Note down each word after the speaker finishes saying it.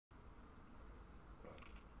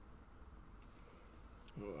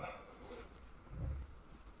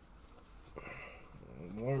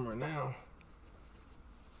Warmer now.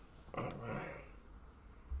 All right.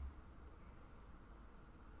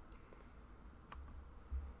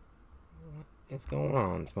 What's going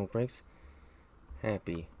on, Smoke Breaks?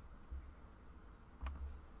 Happy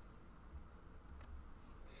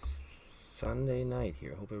Sunday night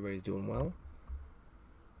here. Hope everybody's doing well.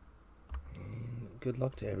 And good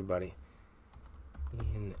luck to everybody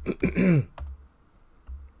in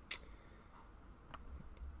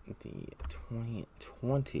the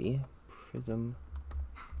 2020 Prism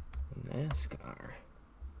NASCAR.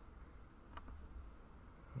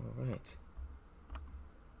 All right.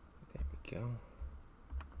 There we go.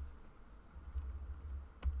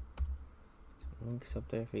 Some links up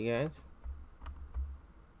there for you guys.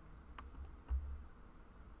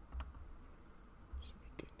 Should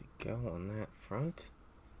be good to go on that front.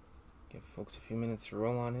 Give folks a few minutes to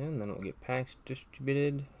roll on in, then we'll get packs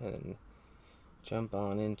distributed and jump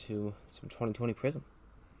on into some 2020 Prism.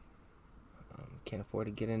 Can't afford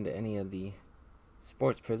to get into any of the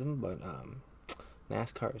sports Prism, but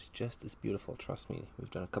NASCAR is just as beautiful. Trust me. We've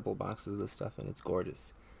done a couple boxes of this stuff, and it's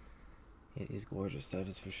gorgeous. It is gorgeous, that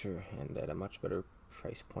is for sure, and at a much better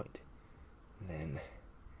price point than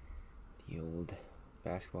the old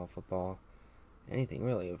basketball, football, anything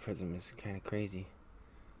really. A Prism is kind of crazy,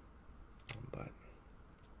 but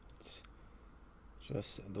it's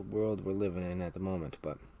just the world we're living in at the moment.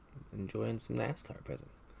 But enjoying some NASCAR Prism.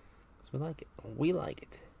 We like it. We like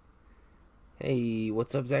it. Hey,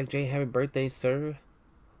 what's up, Zach J? Happy birthday, sir.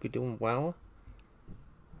 Hope you're doing well.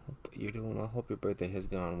 Hope you're doing well. Hope your birthday has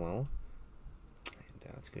gone well.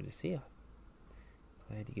 And it's good to see you.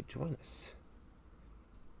 Glad you could join us.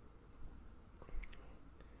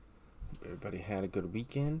 Hope everybody had a good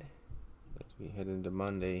weekend as we head into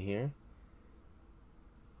Monday here.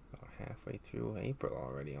 About halfway through April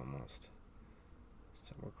already, almost.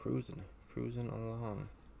 So we're cruising along.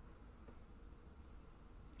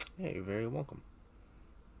 Hey, you're very welcome.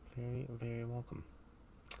 Very, very welcome.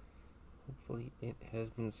 Hopefully it has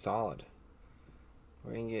been solid.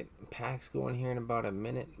 We're going to get packs going here in about a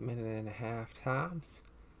minute and a half tops.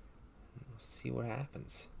 We'll see what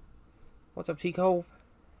happens. What's up, T-Cove?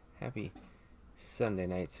 Happy Sunday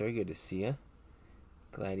night, sir. Good to see you.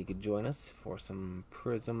 Glad you could join us for some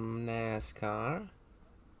Prism NASCAR.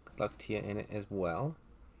 Good luck to you in it as well.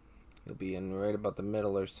 You'll be in right about the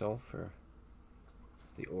middle or so for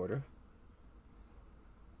the order.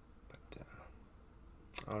 But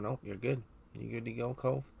oh no, you're good. You're good to go,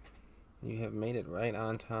 Cove. You have made it right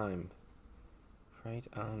on time. Right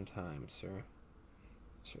on time, sir.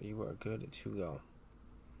 So you are good to go.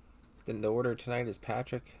 Then the order tonight is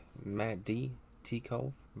Patrick, Matt D, T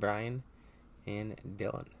Cove, Brian, and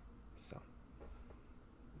Dylan. So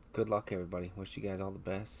good luck, everybody. Wish you guys all the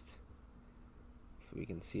best. If we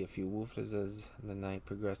can see a few woofers as the night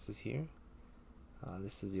progresses here.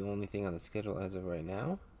 This is the only thing on the schedule as of right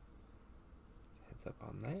now. Heads up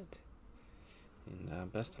on that.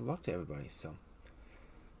 And best of luck to everybody. So,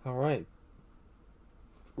 alright.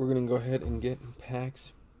 We're going to go ahead and get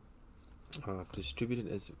packs distributed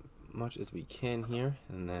as much as we can here.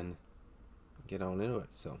 And then get on into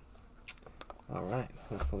it. So, alright.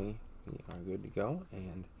 Hopefully we are good to go.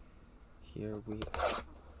 And here we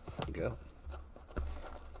go.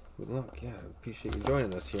 Good luck. Yeah, I appreciate you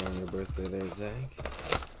joining us here on your birthday there, Zach.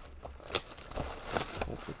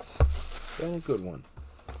 Hope it's been a good one.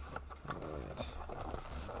 Alright.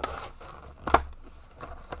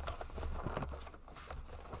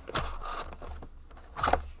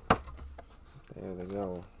 There they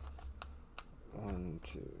go. 1,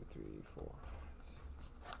 2, 3, 4.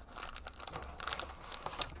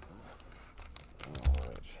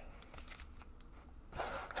 Alright.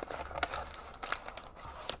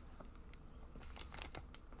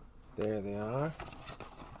 There they are.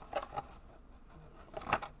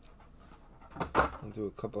 I'll do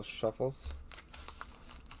a couple shuffles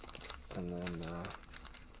and then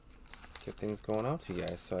get things going out to you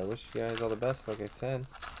guys. So I wish you guys all the best, like I said.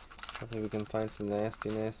 Hopefully we can find some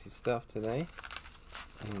nasty stuff today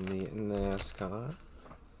in the NASCAR.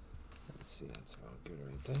 Let's see, that's about good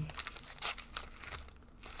right there.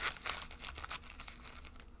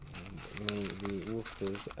 And may the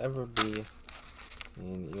woofers ever be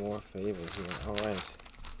in your favor here. Alright.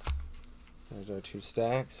 There's our 2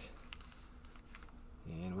 stacks.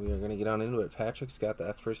 And we are going to get on into it. Patrick's got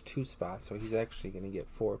that first 2 spots, so he's actually going to get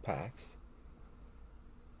 4 packs.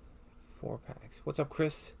 4 packs. What's up,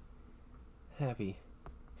 Chris? Happy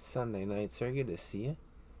Sunday night, sir. Good to see you.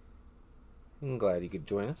 I'm glad you could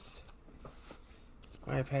join us.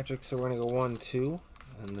 Alright, Patrick, so we're going to go 1, 2,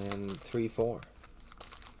 and then 3, 4.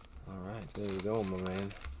 Alright, there you go, my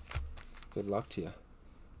man. Good luck to you.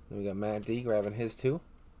 Then we got Matt D grabbing his too.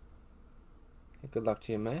 Good luck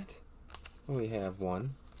to you, Matt. We have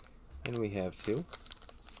 1. And we have 2.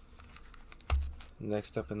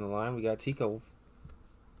 Next up in the line, we got T-Cove.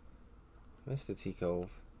 Mr. T-Cove.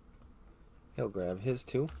 He'll grab his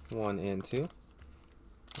 2. 1 and 2. And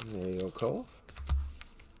there you go, Cove.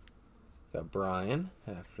 Got Brian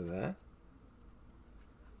after that.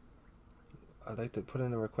 I'd like to put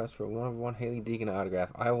in a request for a 1/1 Haley Deegan autograph.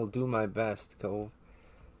 I will do my best, Cove.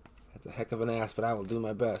 That's a heck of an ask, but I will do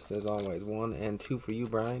my best, as always. 1 and 2 for you,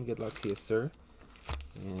 Brian. Good luck to you, sir.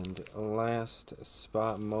 And last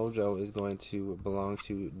spot mojo is going to belong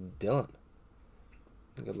to Dylan.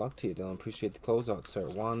 Good luck to you, Dylan. Appreciate the closeout, sir.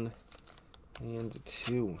 1 and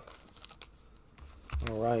 2.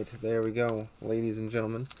 Alright, there we go. Ladies and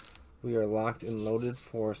gentlemen, we are locked and loaded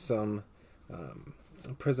for some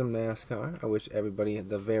Prism NASCAR. I wish everybody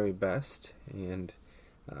the very best. And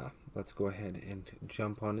let's go ahead and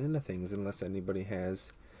jump on into things, unless anybody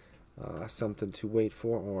has something to wait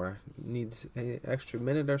for or needs an extra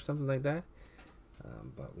minute or something like that.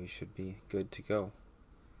 But we should be good to go.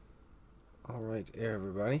 Alright,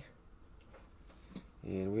 everybody.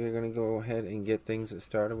 And we're going to go ahead and get things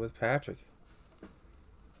started with Patrick.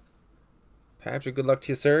 Patrick, good luck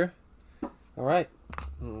to you, sir. Alright,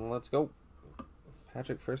 let's go.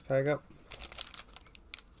 Patrick, first pack up.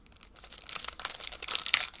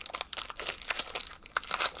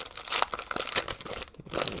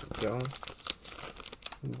 There we go.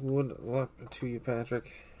 Good luck to you,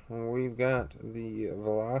 Patrick. We've got the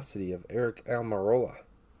velocity of Eric Almirola.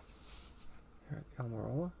 Eric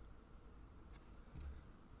Almirola?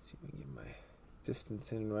 See if we can get my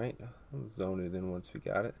distance in right. I'll zone it in once we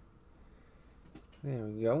got it. There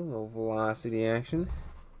we go. A little velocity action.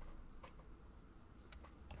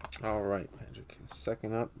 Alright, Patrick.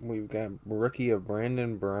 Second up, we've got rookie of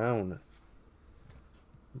Brandon Brown.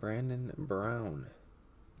 Brandon Brown.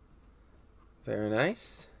 Very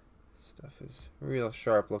nice. Stuff is real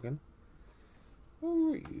sharp looking.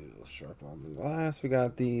 Real sharp on the glass. We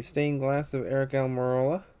got the stained glass of Eric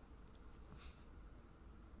Almirola.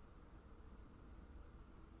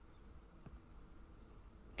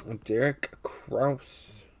 Derek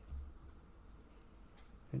Kraus.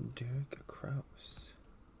 And Derek Kraus.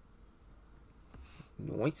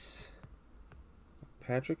 Nice.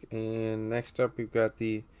 Patrick. And next up, we've got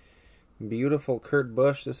the beautiful Kurt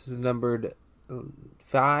Busch. This is numbered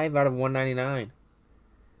 5 out of 199.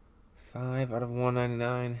 5 out of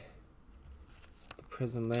 199. The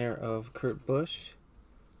prism there of Kurt Busch.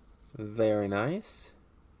 Very nice.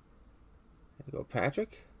 There you go,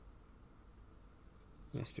 Patrick.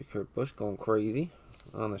 Mr. Kurt Busch going crazy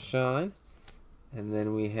on the shine. And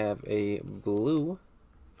then we have a blue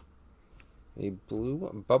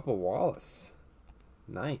Bubba Wallace.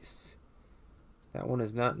 Nice. That one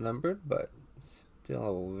is not numbered, but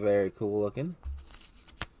still very cool looking.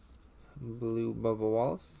 Blue Bubba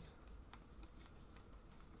Wallace.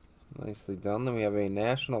 Nicely done. Then we have a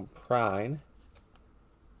National Pride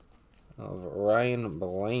of Ryan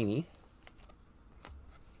Blaney.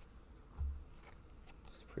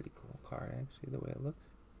 It's a pretty cool card, actually, the way it looks.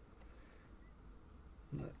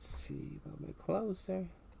 Let's see a little bit closer.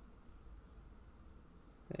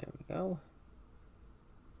 There we go.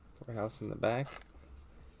 Courthouse in the back.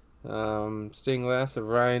 Stained glass of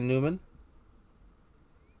Ryan Newman.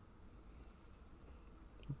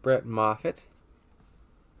 Brett Moffitt.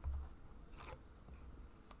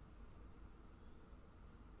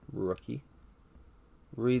 Rookie.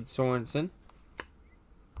 Reed Sorensen.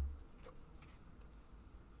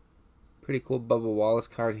 Pretty cool Bubba Wallace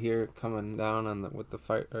card here, coming down on the with the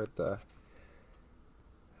fight or the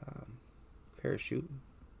parachute.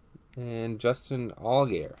 And Justin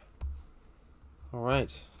Allgaier. All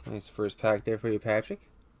right, nice first pack there for you, Patrick.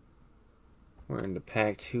 We're into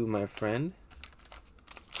pack 2, my friend.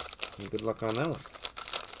 And good luck on that one.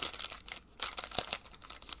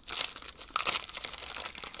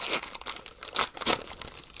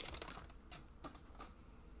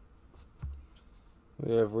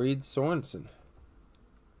 We have Reed Sorensen.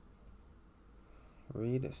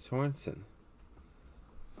 Reed Sorensen.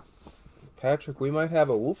 Patrick, we might have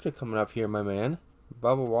a woofta coming up here, my man.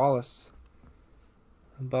 Bubba Wallace.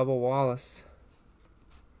 Bubba Wallace.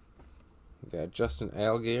 We got Justin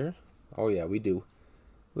Allgaier. Oh, yeah, we do.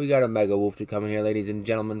 We got a mega woofta coming here, ladies and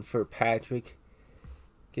gentlemen, for Patrick.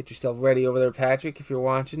 Get yourself ready over there, Patrick, if you're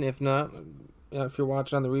watching. If not, if you're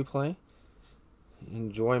watching on the replay,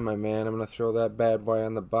 enjoy, my man. I'm going to throw that bad boy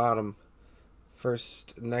on the bottom.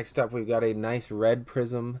 First, next up, we've got a nice red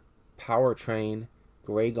prism powertrain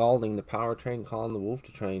Gray Galding, the power train, calling the wolf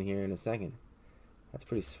to train here in a second. That's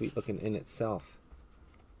pretty sweet looking in itself.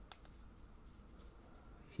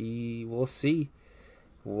 We'll see.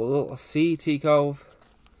 We'll see, T-Cove.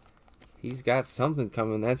 He's got something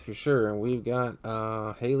coming, that's for sure. And we've got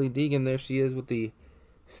Haley Deegan. There she is with the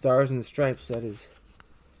stars and stripes. That is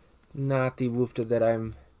not the woofta that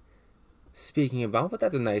I'm speaking about, but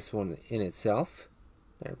that's a nice one in itself.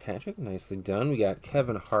 There, Patrick. Nicely done. We got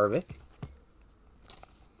Kevin Harvick.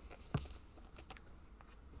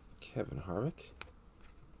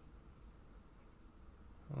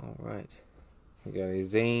 All right. We got a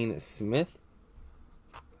Zane Smith.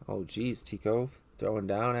 Oh, geez, T-Cove. Throwing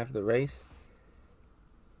down after the race.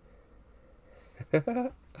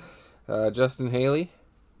 Justin Haley.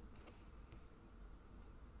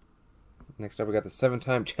 Next up, we got the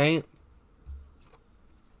 7-time champ,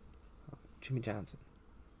 Jimmy Johnson.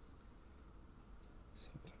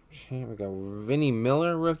 7-time champ. We got Vinnie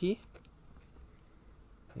Miller, rookie.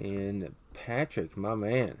 And Patrick, my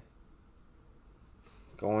man.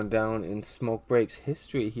 Going down in SmokeBreaks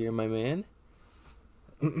history here, my man.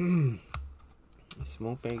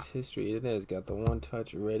 SmokeBreaks history it is. Got the one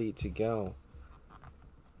touch ready to go.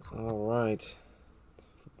 Alright. Let's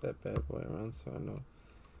flip that bad boy around so I know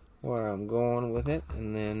where I'm going with it.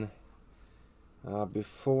 And then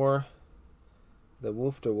before the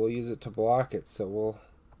woofter, we'll use it to block it. So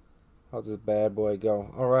how's this bad boy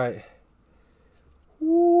go? Alright.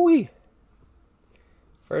 Woo-wee.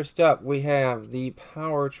 First up, we have the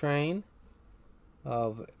powertrain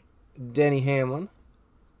of Denny Hamlin.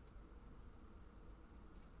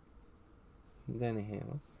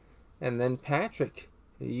 And then Patrick,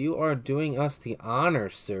 you are doing us the honor,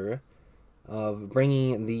 sir, of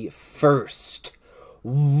bringing the first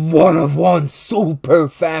one-of-one Super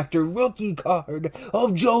Factor rookie card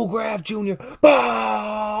of Joe Graf Jr.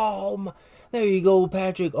 Boom! There you go,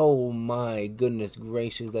 Patrick. Oh my goodness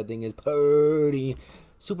gracious, that thing is pretty.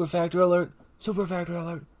 Super Factor alert. Super Factor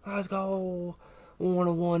alert. Let's go.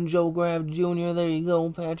 101 Joe Graf Jr. There you go,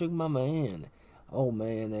 Patrick, my man. Oh,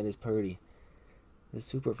 man, that is pretty. The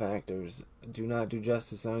Super Factors do not do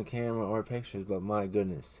justice on camera or pictures, but my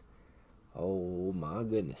goodness. Oh, my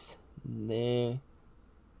goodness. There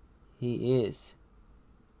he is.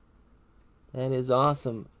 That is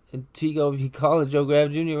awesome. And Tigo, if you call it Joe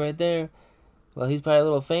Graf Jr. right there, well, he's probably a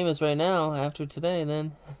little famous right now after today,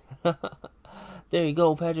 then. There you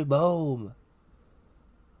go, Patrick. Boom.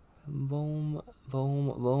 Boom,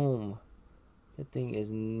 boom, boom. That thing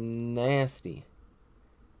is nasty.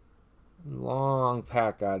 Long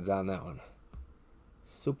pack odds on that one.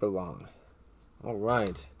 Super long.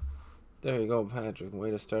 Alright. There you go, Patrick.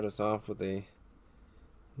 Way to start us off with a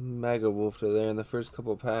mega woofter there in the first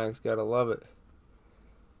couple packs. Gotta love it.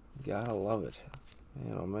 Gotta love it.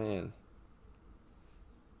 Man, oh man.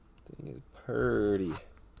 Thing is pretty.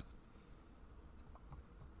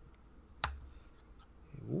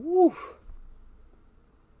 Woo!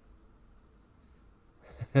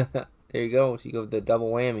 There you go. You go with the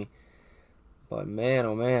double whammy. But man,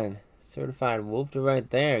 oh man. Certified woofter right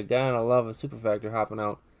there. Gotta love a Super Factor hopping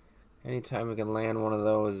out. Anytime we can land one of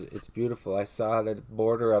those, it's beautiful. I saw the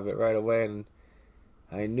border of it right away, and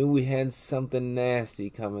I knew we had something nasty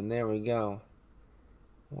coming. There we go.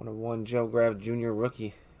 101 Joe Graf Jr.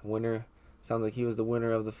 rookie. Winner. Sounds like he was the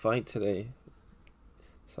winner of the fight today.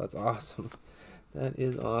 So that's awesome. That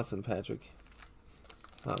is awesome, Patrick.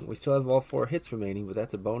 We still have all 4 hits remaining, but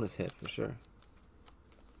that's a bonus hit for sure.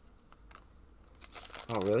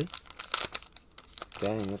 Oh, really?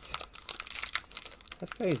 Dang,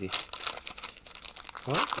 that's crazy.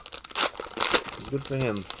 Well, good for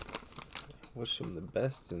him. Wish him the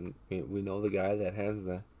best, and we know the guy that has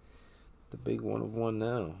the big 1-of-1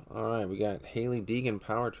 now. All right, we got Haley Deegan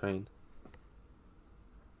powertrain.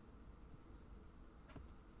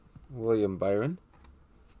 William Byron.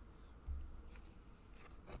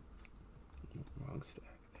 Wrong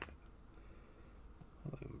stack.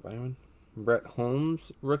 William Byron. Brett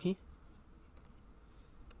Holmes, rookie.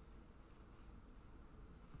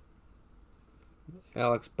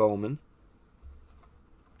 Alex Bowman.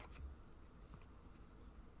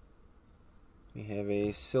 We have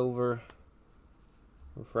a silver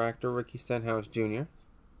refractor, Ricky Stenhouse Jr.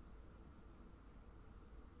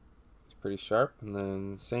 It's pretty sharp. And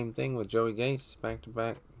then same thing with Joey Gates,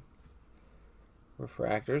 back-to-back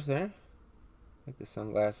refractors there. Like the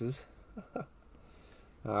sunglasses.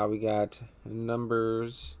 We got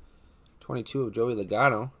numbers 22 of Joey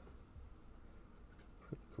Logano.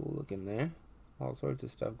 Pretty cool looking there. All sorts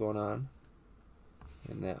of stuff going on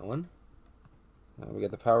in that one. We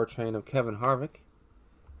got the powertrain of Kevin Harvick.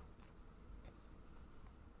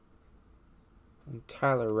 And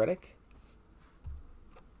Tyler Reddick.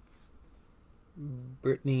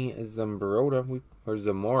 Brittany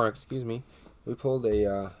Zamora, excuse me. We pulled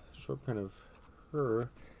a short print of her,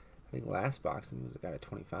 I think last box, and it got a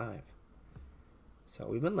 25. So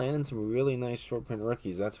we've been landing some really nice short print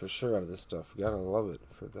rookies, that's for sure, out of this stuff. We gotta love it.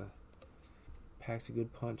 For the packs a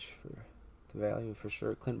good punch for the value for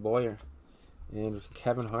sure. Clint Boyer and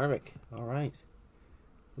Kevin Harvick. All right,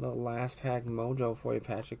 little last pack mojo for you,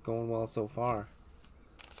 Patrick. Going well so far.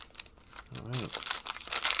 All right.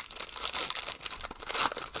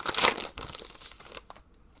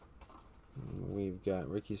 We've got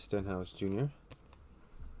Ricky Stenhouse Jr.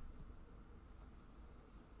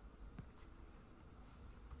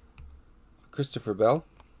 Christopher Bell.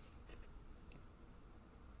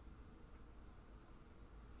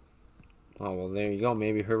 Oh, well, there you go.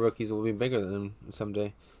 Maybe her rookies will be bigger than him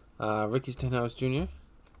someday. Ricky Stenhouse Jr.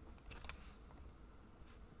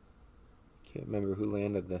 Can't remember who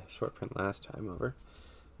landed the short print last time over.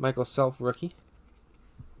 Michael Self, rookie.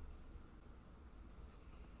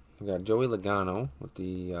 We got Joey Logano with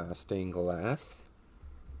the stained glass.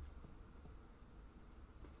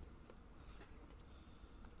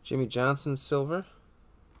 Jimmy Johnson, silver.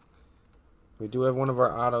 We do have one of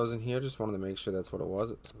our autos in here. Just wanted to make sure that's what it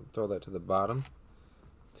was. Throw that to the bottom.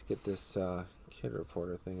 Let's get this kid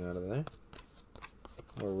reporter thing out of there.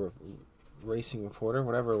 Or racing reporter,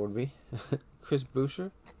 whatever it would be. Chris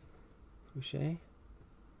Boucher. Boucher,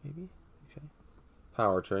 maybe? Boucher.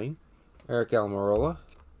 Powertrain. Eric Almirola.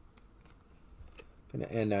 Gonna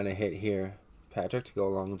end on a hit here, Patrick, to go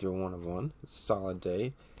along with your 1 of 1. A solid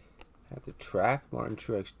day at the track. Martin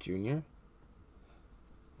Truex Jr.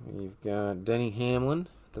 We've got Denny Hamlin,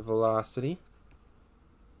 the Velocity.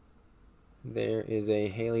 There is a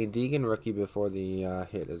Haley Deegan rookie before the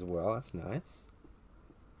hit as well. That's nice.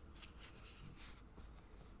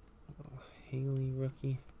 Haley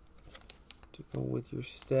rookie to go with your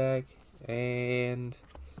stack. And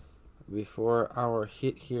before our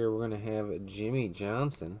hit here, we're going to have Jimmy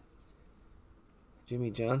Johnson. Jimmy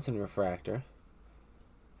Johnson refractor.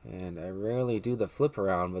 And I rarely do the flip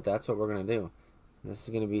around, but that's what we're going to do. This is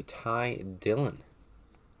going to be Ty Dillon.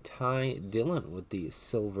 Ty Dillon with the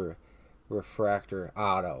silver refractor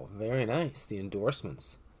auto. Very nice. The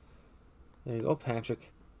endorsements. There you go,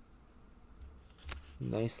 Patrick.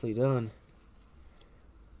 Nicely done.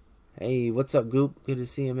 Hey, what's up, Goop? Good to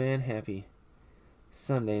see you, man. Happy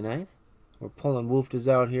Sunday night. We're pulling woofers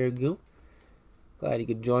out here, Goop. Glad you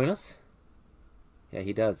could join us. Yeah,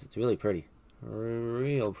 he does. It's really pretty.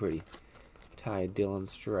 Real pretty. Ty Dillon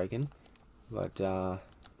striking. But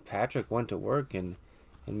Patrick went to work and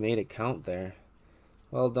made it count there.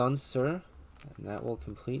 Well done, sir. And that will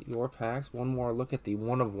complete your packs. One more look at the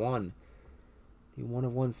 1 of 1. The 1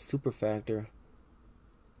 of 1 super factor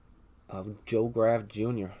of Joe Graf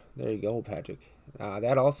Jr. There you go, Patrick.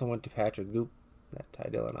 That also went to Patrick Goop. That Ty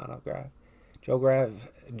Dillon autograph. Joe Graf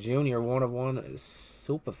Jr. 1 of 1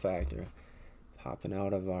 super factor. Popping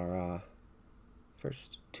out of our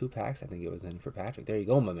first 2 packs, I think it was in for Patrick. There you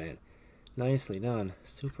go, my man. Nicely done.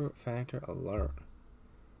 Super factor alert.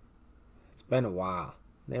 It's been a while.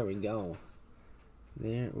 There we go.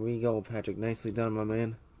 There we go, Patrick. Nicely done, my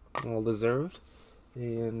man. Well deserved.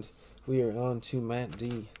 And we are on to Matt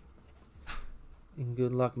D. And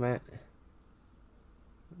good luck, Matt.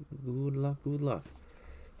 Good luck, good luck.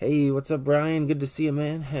 Hey, what's up, Brian? Good to see you,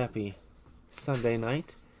 man. Happy Sunday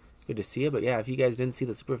night. Good to see you. But yeah, if you guys didn't see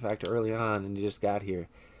the super factor early on and you just got here,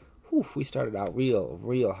 whew, we started out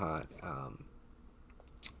real hot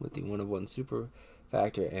with the 1 of 1 super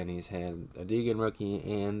factor, and he's had a Deegan rookie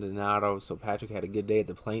and an auto. So Patrick had a good day at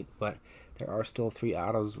the plate, but there are still 3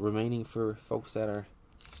 autos remaining for folks that are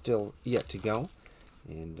still yet to go.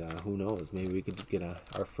 And who knows? Maybe we could get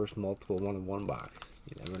our first multiple 1 of 1 box.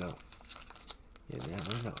 You never know. You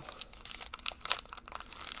never know.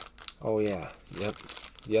 Oh yeah, yep.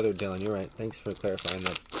 The other Dylan, you're right. Thanks for clarifying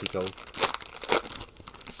that, Pico.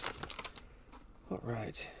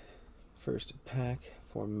 Alright. First pack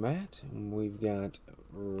for Matt. We've got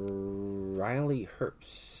Riley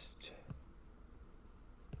Herbst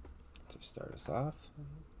to start us off.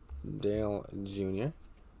 Dale Jr.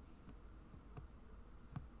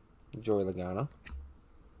 Joey Logano.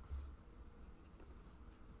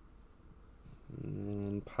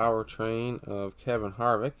 And powertrain of Kevin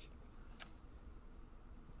Harvick.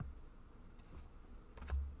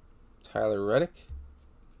 Tyler Reddick.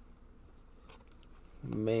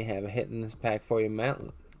 May have a hit in this pack for you, Matt.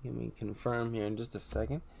 Let me confirm here in just a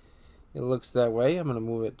second. It looks that way. I'm going to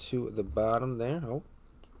move it to the bottom there.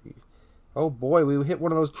 Oh boy, we hit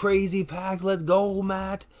one of those crazy packs. Let's go,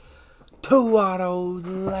 Matt. 2 autos.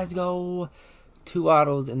 Let's go. 2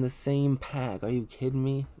 autos in the same pack. Are you kidding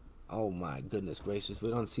me? Oh my goodness gracious. We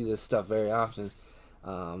don't see this stuff very often.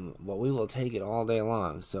 But we will take it all day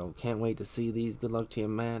long. So can't wait to see these. Good luck to you,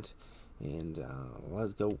 Matt. And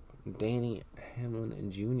let's go. Danny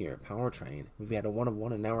Hamlin Jr. Powertrain. We've had a 1 of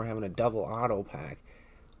 1 and now we're having a double auto pack.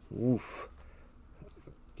 Oof.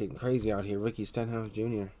 Getting crazy out here. Ricky Stenhouse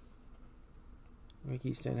Jr.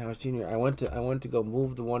 Ricky Stenhouse Jr. I went to go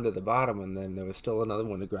move the one to the bottom, and then there was still another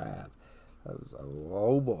one to grab. I was like,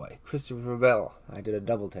 oh boy. Christopher Bell. I did a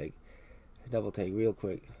double take. Real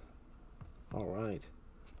quick. All right.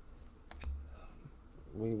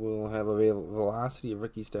 We will have a velocity of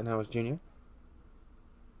Ricky Stenhouse Jr.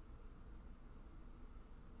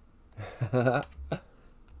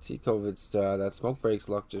 See, COVID's that smoke breaks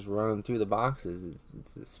luck just running through the boxes.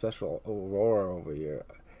 It's a special aurora over here.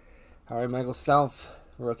 All right, Michael Self,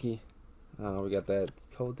 rookie. We got that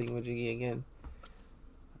code thingamajiggy again.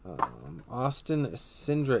 Austin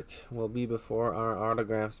Cindric will be before our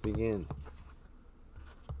autographs begin.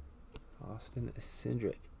 Austin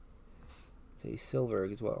Cindric. It's a silver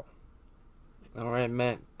as well. All right,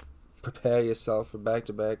 Matt. Prepare yourself for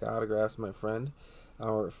back-to-back autographs, my friend.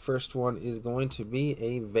 Our first one is going to be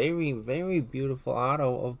a very, very beautiful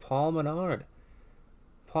auto of Paul Menard.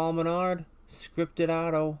 Paul Menard, scripted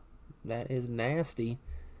auto. That is nasty.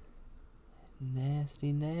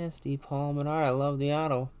 Nasty, nasty Paul Menard. I love the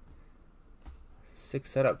auto. 6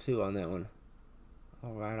 setup, too, on that one.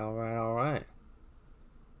 All right, all right, all right.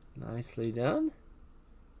 Nicely done.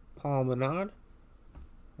 Paul Menard.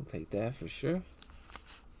 I'll take that for sure.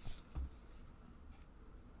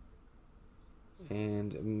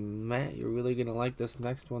 And Matt, you're really going to like this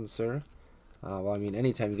next one, sir. Well, I mean,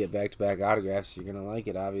 anytime you get back-to-back autographs, you're going to like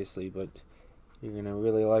it, obviously, but you're going to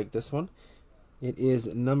really like this one. It is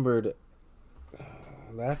numbered.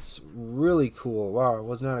 That's really cool. Wow, I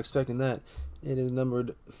was not expecting that. It is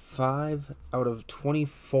numbered 5 out of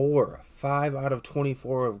 24. 5 out of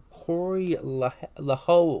 24 of Corey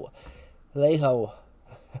Leho.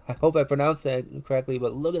 I hope I pronounced that correctly,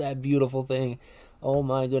 but look at that beautiful thing. Oh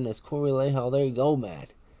my goodness, Corey Leho. There you go,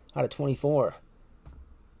 Matt. Out of 24.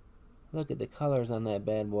 Look at the colors on that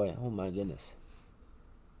bad boy. Oh my goodness.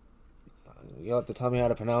 You'll have to tell me how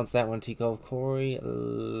to pronounce that one, Tico. Corey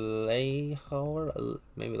Leho,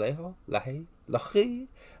 maybe Leho?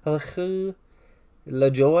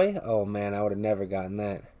 LaJoy? Oh man, I would have never gotten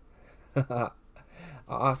that.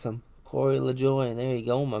 Awesome. Corey LaJoy. There you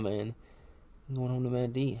go, my man. I'm going home to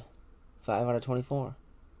Matt D. 5 out of 24. I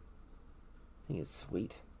think it's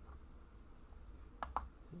sweet.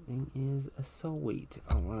 Thing is sweet.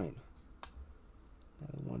 Alright.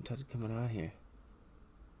 Another one touch coming out here.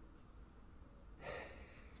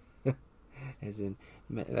 As in,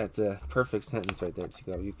 that's a perfect sentence right there,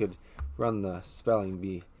 Chico. You could run the spelling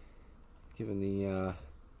bee, given the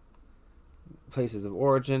places of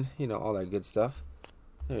origin, you know, all that good stuff.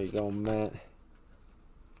 There you go, Matt.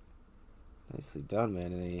 Nicely done,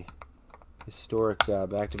 man. In a historic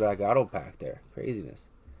back-to-back auto pack there. Craziness.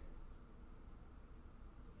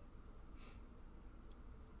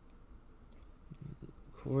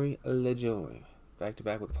 Corey LaJoy.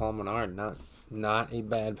 Back-to-back with Paul Menard. Not a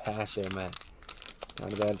bad pack there, Matt.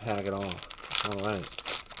 Not a bad pack at all. Alright.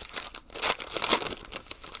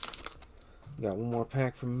 We got one more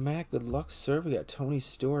pack from Matt. Good luck, sir. We got Tony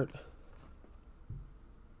Stewart.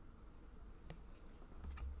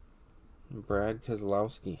 Brad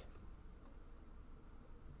Keselowski.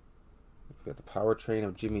 We got the powertrain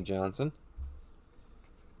of Jimmy Johnson.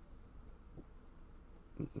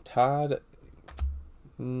 Todd.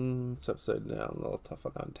 It's upside down. A little tough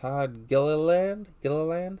on that. Todd Gilliland.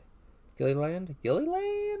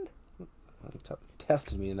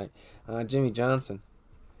 Tested me tonight. Jimmy Johnson.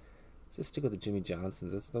 Just stick with the Jimmy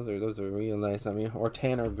Johnsons. Those are real nice. I mean, or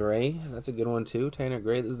Tanner Gray. That's a good one too. Tanner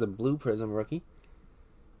Gray. This is a blue prism rookie.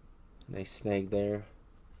 Nice snag there,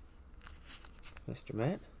 Mr.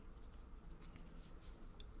 Matt.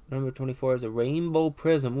 Number 24 is a rainbow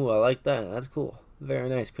prism. Ooh, I like that. That's cool. Very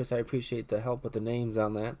nice, Chris. I appreciate the help with the names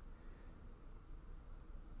on that.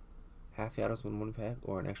 Half the autos in one pack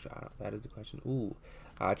or an extra auto? That is the question. Ooh,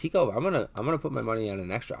 Tico, I'm gonna put my money on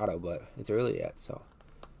an extra auto, but it's early yet, so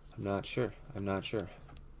I'm not sure.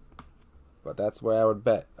 But that's where I would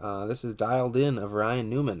bet. This is Dialed In of Ryan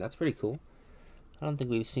Newman. That's pretty cool. I don't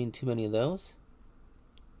think we've seen too many of those.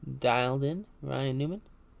 Dialed In, Ryan Newman.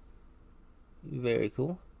 Very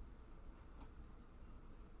cool.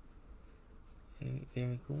 Very,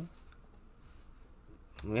 very cool.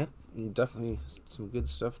 Yep, definitely some good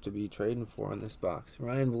stuff to be trading for in this box.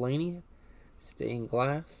 Ryan Blaney, stained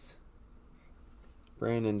glass.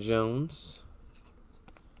 Brandon Jones.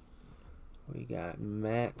 We got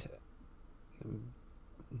Matt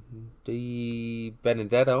D.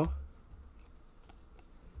 Benedetto,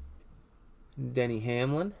 Denny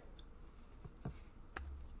Hamlin,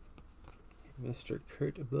 Mr.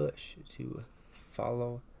 Kurt Busch to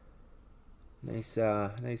follow. Nice,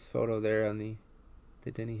 nice photo there on the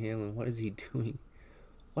Denny Hamlin. What is he doing?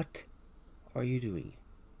 What are you doing?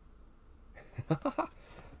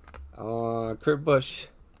 Kurt Busch.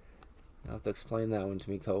 You'll have to explain that one to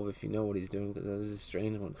me, Cove, if you know what he's doing, because that is a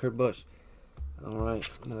strange one. Kurt Busch. Alright,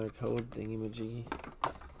 another code thingy-majiggy.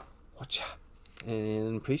 Watcha.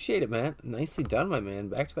 And appreciate it, man. Nicely done, my man.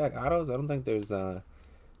 Back-to-back autos. I don't think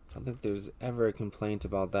there's ever a complaint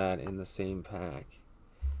about that in the same pack.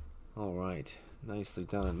 Alright. Nicely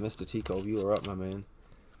done. Mr. T-Cove, you are up, my man.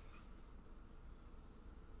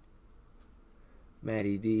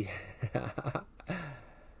 Matty D.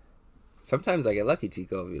 Sometimes I get lucky,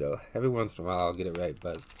 T-Cove, you know. Every once in a while I'll get it right,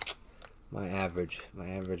 but my average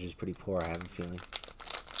is pretty poor, I have a feeling.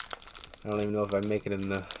 I don't even know if I'd make it in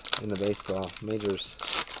the baseball majors.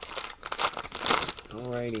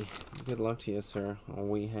 Alrighty. Good luck to you, sir.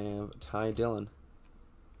 We have Ty Dillon.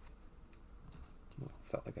 Well,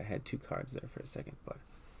 felt like I had two cards there for a second, but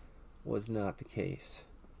was not the case.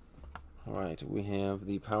 Alright, we have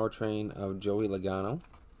the powertrain of Joey Logano.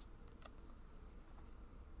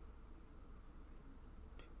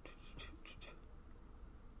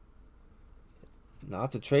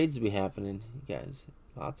 Lots of trades to be happening, you guys.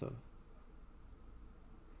 Lots of.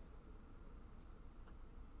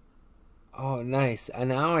 Oh, nice. And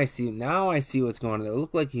now I see what's going on. It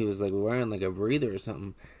looked like he was like wearing like a breather or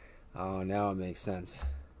something. Oh, now it makes sense.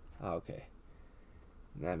 Okay.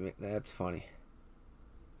 That's funny.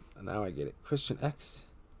 Now I get it. Christian X.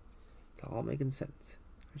 It's all making sense.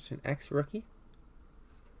 Christian X rookie.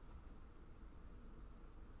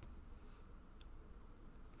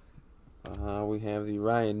 We have the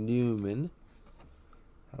Ryan Newman.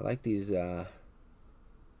 I like these. The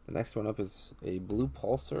next one up is a blue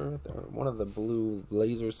pulsar. One of the blue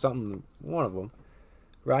lasers, something. One of them.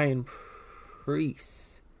 Ryan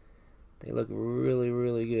Preece. They look really,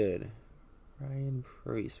 really good. Ryan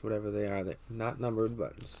Preece, whatever they are. They're not numbered,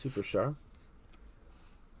 but super sharp.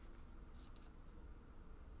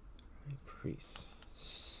 Ryan Preece.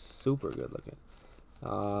 Super good looking.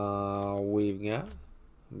 We've got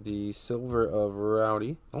the silver of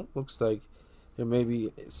Rowdy. Oh, looks like there may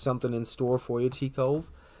be something in store for you, T-Cove.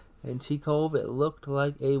 And T-Cove, it looked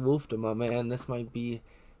like a woofda, my man. This might be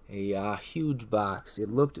a huge box. It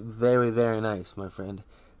looked very, very nice, my friend.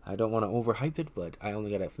 I don't want to overhype it, but I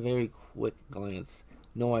only got a very quick glance.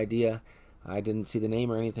 No idea. I didn't see the name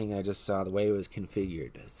or anything. I just saw the way it was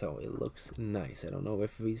configured. So it looks nice. I don't know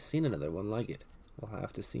if we've seen another one like it. We'll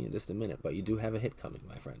have to see in just a minute. But you do have a hit coming,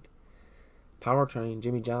 my friend. Powertrain,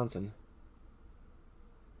 Jimmy Johnson.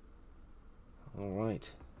 All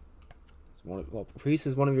right. Well, Priest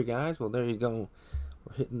is one of your guys. Well, there you go.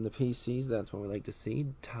 We're hitting the PCs. That's what we like to see.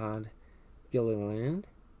 Todd Gilliland.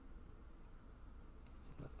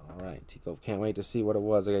 All right, T-Cove, can't wait to see what it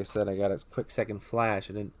was. Like I said, I got a quick second flash.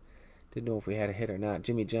 I didn't know if we had a hit or not.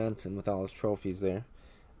 Jimmy Johnson with all his trophies there.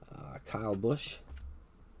 Kyle Busch.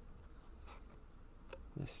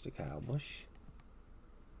 Mr. Kyle Busch.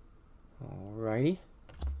 Alrighty.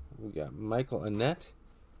 We got Michael Annette.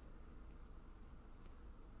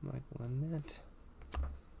 And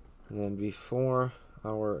then before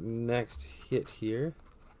our next hit here.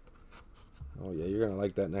 Oh yeah, you're gonna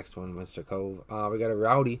like that next one, Mr. Cove. We got a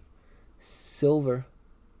Rowdy Silver.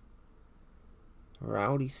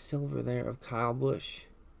 Rowdy Silver there of Kyle Busch.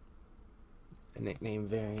 A nickname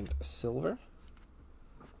variant Silver.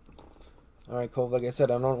 Alright, Cove, like I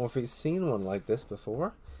said, I don't know if we've seen one like this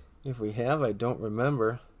before. If we have, I don't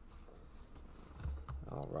remember.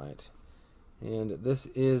 Alright. And this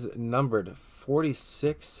is numbered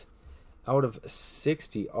 46 out of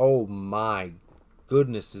 60. Oh my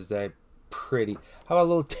goodness, is that pretty. How about a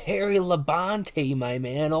little Terry Labonte, my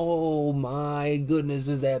man? Oh my goodness,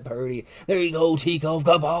 is that pretty. There you go, T-Cove,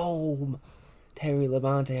 kaboom! Terry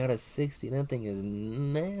Labonte out of 60. That thing is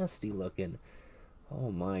nasty looking.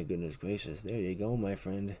 Oh my goodness gracious. There you go, my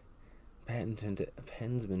friend. Patented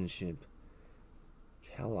pensmanship.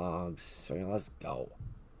 Kellogg's. Sorry, let's go.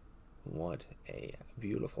 What a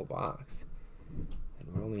beautiful box.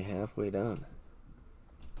 And we're only halfway done.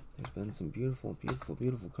 There's been some beautiful, beautiful,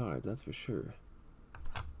 beautiful cards, that's for sure.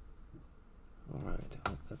 Alright,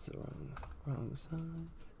 oh, that's the wrong side.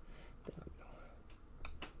 There we go.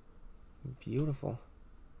 Beautiful.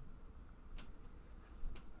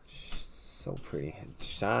 So pretty. It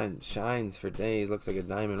shines for days. Looks like a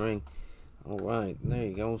diamond ring. Alright, there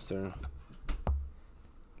you go, sir.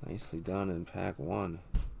 Nicely done in pack 1.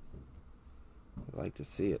 I'd like to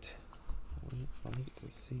see it. I'd like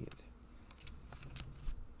to see it.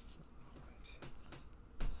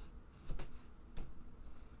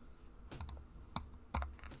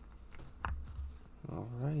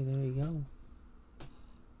 Alrighty, there you go.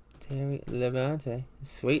 Terry Levante.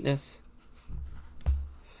 Sweetness.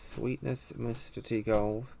 Sweetness, Mr. T.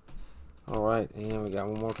 Cove. Alright, and we got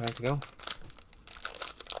one more pack to go.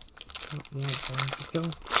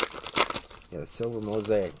 Yeah, the silver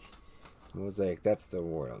mosaic. Mosaic, that's the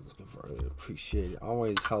word I was looking for earlier. Appreciate it.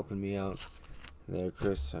 Always helping me out there,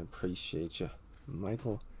 Chris. I appreciate you.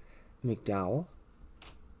 Michael McDowell.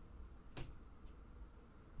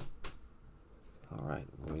 Alright,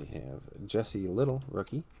 we have Jesse Little,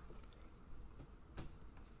 rookie.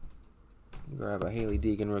 Grab a Haley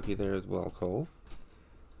Deegan rookie there as well, Cove.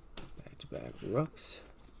 Back-to-back rooks.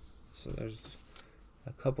 So there's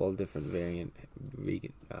a couple of different variant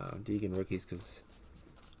Deegan rookies because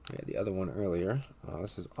we had the other one earlier.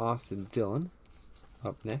 This is Austin Dillon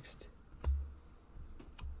up next.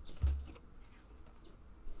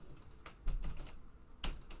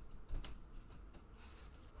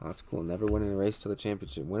 Oh, that's cool. Never winning a race to the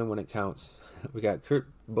championship. Winning when it counts. We got Kurt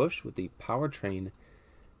Busch with the Powertrain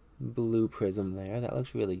blue prism there. That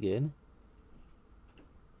looks really good.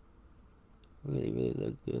 Really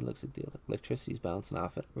look good. Looks like the electricity's bouncing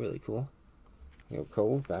off it. Really cool. We have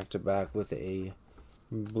Cove back to back with a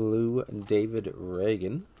blue David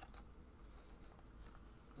Reagan.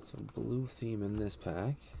 So blue theme in this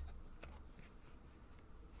pack.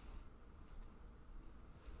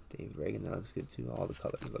 David Reagan, that looks good too. All the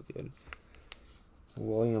colors look good.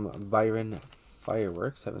 William Byron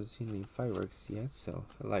Fireworks. Haven't seen any fireworks yet, so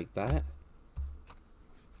I like that.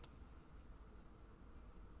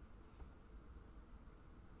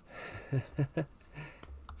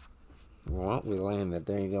 Well, we landed.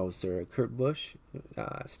 There you go, sir. Kurt Busch,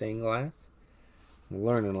 stained glass.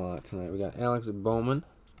 We're learning a lot tonight. We got Alex Bowman,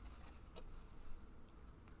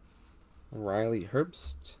 Riley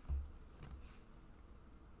Herbst,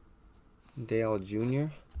 Dale Jr.,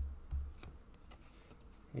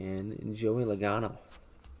 and Joey Logano.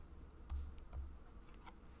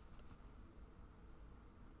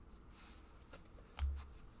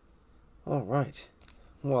 All right.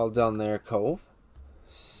 Well done there, Cove.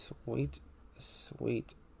 Sweet,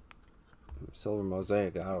 sweet silver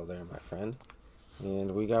mosaic auto there, my friend.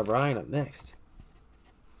 And we got Brian up next.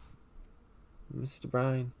 Mr.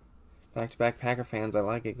 Brian. Back-to-back Packer fans. I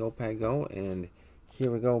like it. Go, Pack, go. And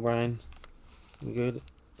here we go, Brian. Good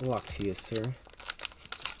luck to you, sir.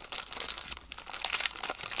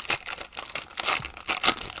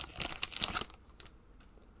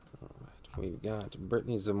 All right. We've got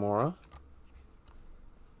Brittany Zamora,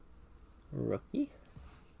 rookie.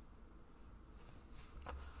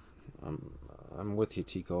 I'm with you,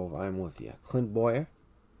 T-Cove. I'm with you. Clint Boyer.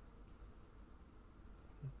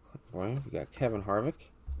 We got Kevin Harvick.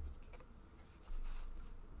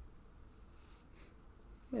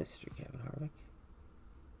 Mr. Kevin Harvick.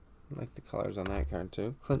 I like the colors on that card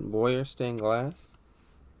too. Clint Boyer, stained glass.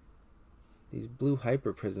 These blue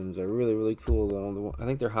hyper prisms are really cool though. I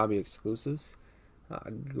think they're hobby exclusives.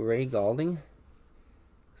 Gray Galding.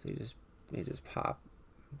 So they just pop,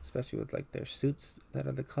 especially with like their suits that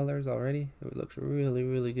are the colors already. It looks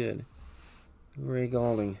really good. Gray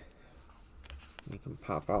Galding. Make them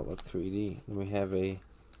pop out, look 3D. Then we have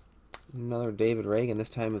another David Reagan. This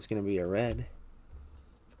time it's going to be a red.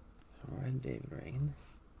 Alright, David Reagan.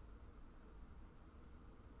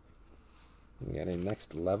 We got a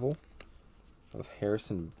next level of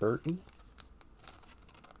Harrison Burton.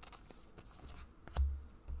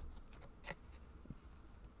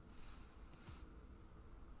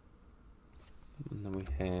 And then we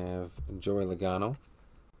have Joey Logano.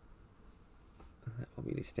 That will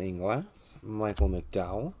be the stained glass. Michael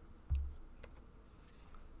McDowell.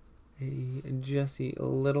 A Jesse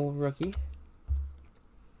Little rookie.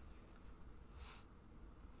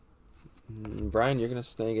 Brian, you're going to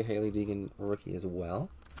snag a Haley Deegan rookie as well.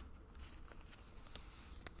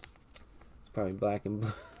 It's probably black and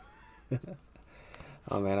blue.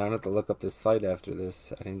 Oh man, I don't have to look up this fight after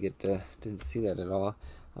this. I didn't see that at all.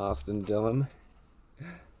 Austin Dillon.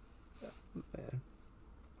 Man.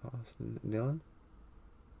 Austin Dillon.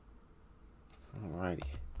 Alrighty.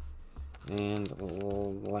 And the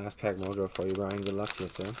last pack mojo for you, Brian. Good luck to you,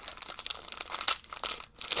 sir.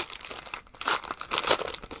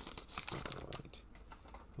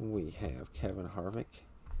 We have Kevin Harvick,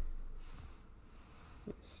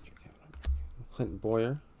 Mr. Kevin Harvick. Clint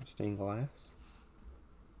Boyer, stained glass,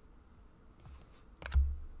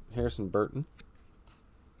 Harrison Burton,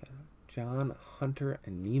 John Hunter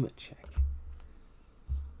and Nemechek.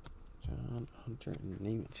 John Hunter and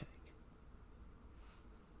Nemechek.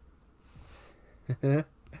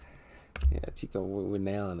 Yeah, Tico, we're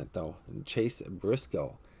nailing it though. And Chase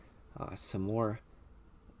Briscoe. Some more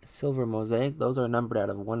silver mosaic. Those are numbered out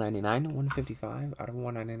of 199, 155 out of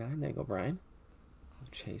 199. There you go, Brian.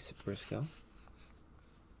 Chase Briscoe.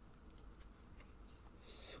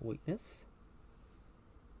 Sweetness.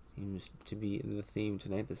 Seems to be the theme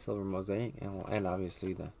tonight, the silver mosaic. And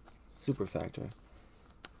obviously the super factor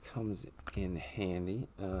comes in handy.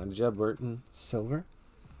 Jeb Burton, silver.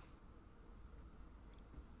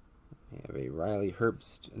 We have a Riley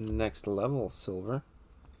Herbst next level silver.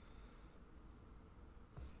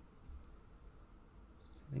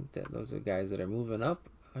 I think that those are guys that are moving up,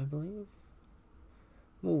 I believe.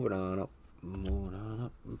 Moving on up. Moving on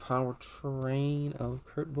up. Powertrain of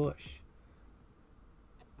Kurt Busch.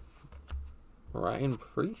 Ryan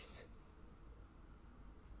Preece.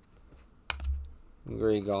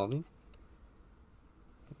 Gray Galding.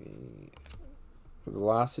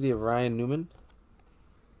 Velocity of Ryan Newman.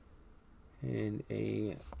 And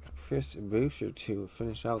a Chris Buescher to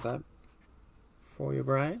finish out that for you,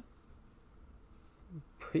 Brian.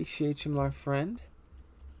 Appreciate you, my friend.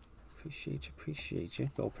 Appreciate you.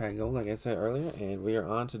 Go Pack Go, like I said earlier, and we are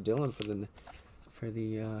on to Dylan for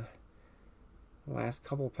the last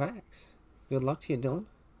couple packs. Good luck to you, Dylan.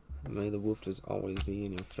 May the woofers always be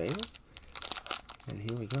in your favor. And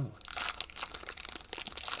here we go.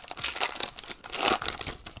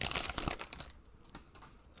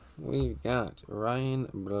 We've got Ryan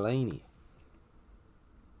Blaney.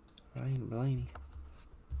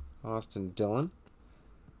 Austin Dillon.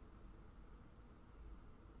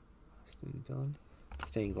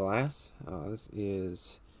 Stained glass. This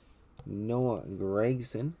is Noah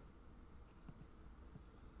Gregson.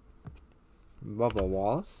 Bubba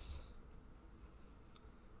Wallace.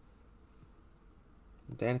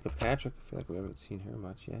 Danica Patrick. I feel like we haven't seen her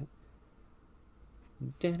much yet.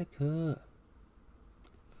 Danica.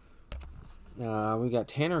 We got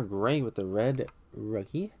Tanner Gray with the red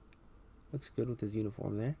rookie. Looks good with his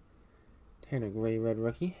uniform there. Tanner Gray, red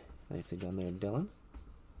rookie. Nicely done there, Dylan.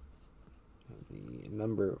 The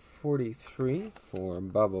number 43 for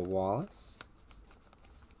Bubba Wallace.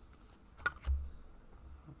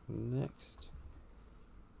 Next,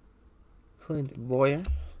 Clint Boyer.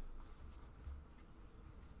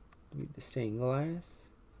 Read the stained glass.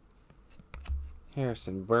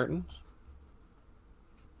 Harrison Burton.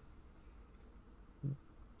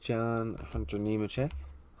 John Hunter Nemechek.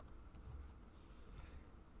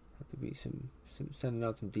 Have to be some sending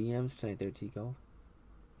out some DMs tonight there, Tico.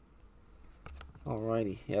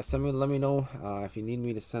 Alrighty. Yeah, let me know if you need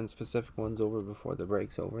me to send specific ones over before the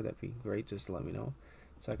break's over. That'd be great. Just let me know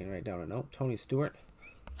so I can write down a note. Tony Stewart.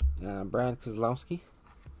 Brad Keselowski.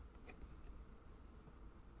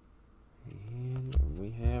 And we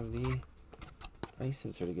have the ice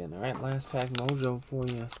insert again. Alright, last pack mojo for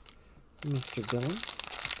you, Mr. Dillon.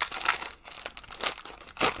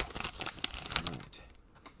 Alright.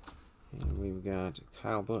 And we've got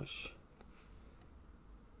Kyle Busch.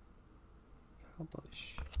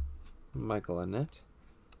 Michael Annett.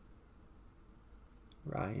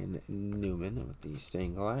 Ryan Newman with the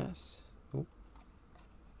stained glass. Oh.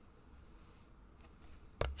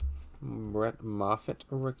 Brett Moffitt,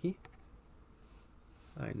 a rookie.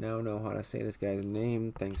 I now know how to say this guy's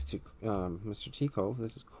name thanks to Mr. T Cove.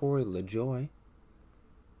 This is Corey LaJoy.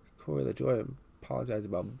 Corey LaJoy, I apologize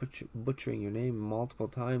about butchering your name multiple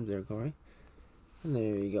times there, Corey. And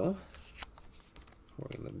there you go.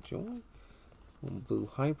 Corey LaJoy. Blue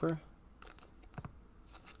Hyper.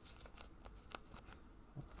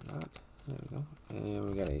 There we go. And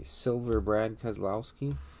we got a silver Brad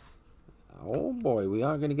Keselowski. Oh boy, we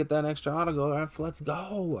are going to get that extra autograph. Let's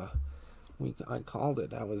go. I called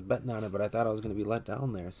it. I was betting on it, but I thought I was going to be let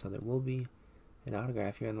down there. So there will be an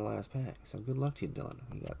autograph here in the last pack. So good luck to you, Dylan.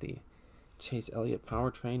 We got the Chase Elliott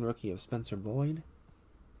Powertrain, rookie of Spencer Boyd.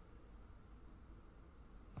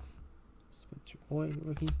 Spencer Boyd,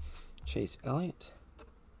 rookie. Chase Elliott.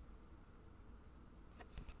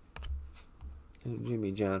 And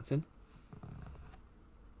Jimmy Johnson.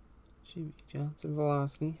 Jimmy Johnson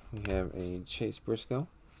Velocity. We have a Chase Briscoe.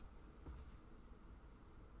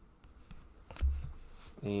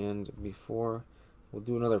 And before we'll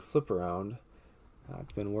do another flip around,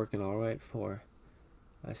 it's been working all right for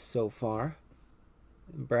us so far.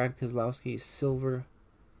 Brad Keselowski silver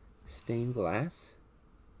stained glass.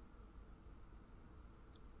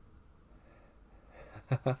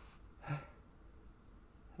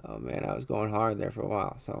 Oh man, I was going hard there for a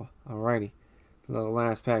while. So alrighty, the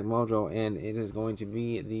last pack mojo, and it is going to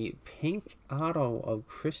be the pink auto of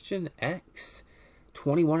Christian X.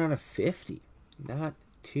 21 out of 50. Not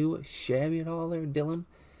too shabby at all there, Dylan.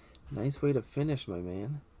 Nice way to finish, my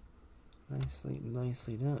man.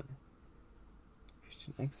 Nicely done.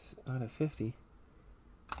 Christian X out of 50.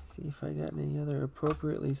 See if I got any other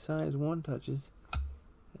appropriately sized one touches.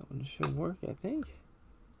 That one should work, I think.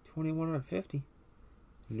 21 out of 50.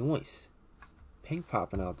 Nice. Pink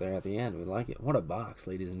popping out there at the end. We like it. What a box,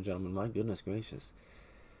 ladies and gentlemen. My goodness gracious.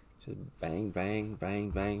 Just bang, bang, bang,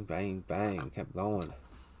 bang, bang, bang. Kept going.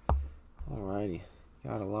 Alrighty.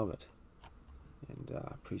 Gotta love it. And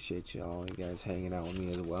appreciate all you guys hanging out with me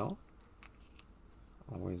as well.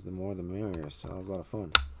 Always the more the merrier, so that was a lot of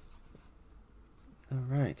fun.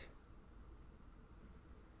 Alright.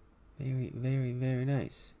 Very, very, very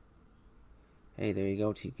nice. Hey, there you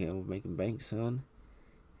go, TK. Making bank, son.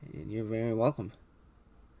 And you're very welcome.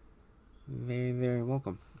 Very, very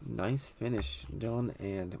welcome. Nice finish, Dylan,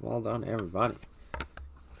 and well done, everybody.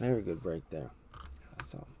 Very good break there.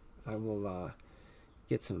 So, I will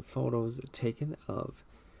get some photos taken of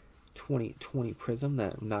 2020 Prism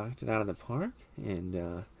that knocked it out of the park,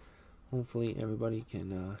 and hopefully everybody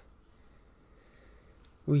can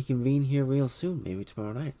reconvene here real soon, maybe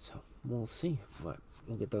tomorrow night. So, we'll see. But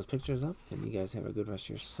we'll get those pictures up, and you guys have a good rest of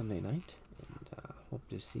your Sunday night. And hope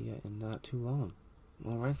to see you in not too long.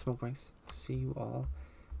 Alright, Smoke Breaks. See you all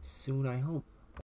soon, I hope.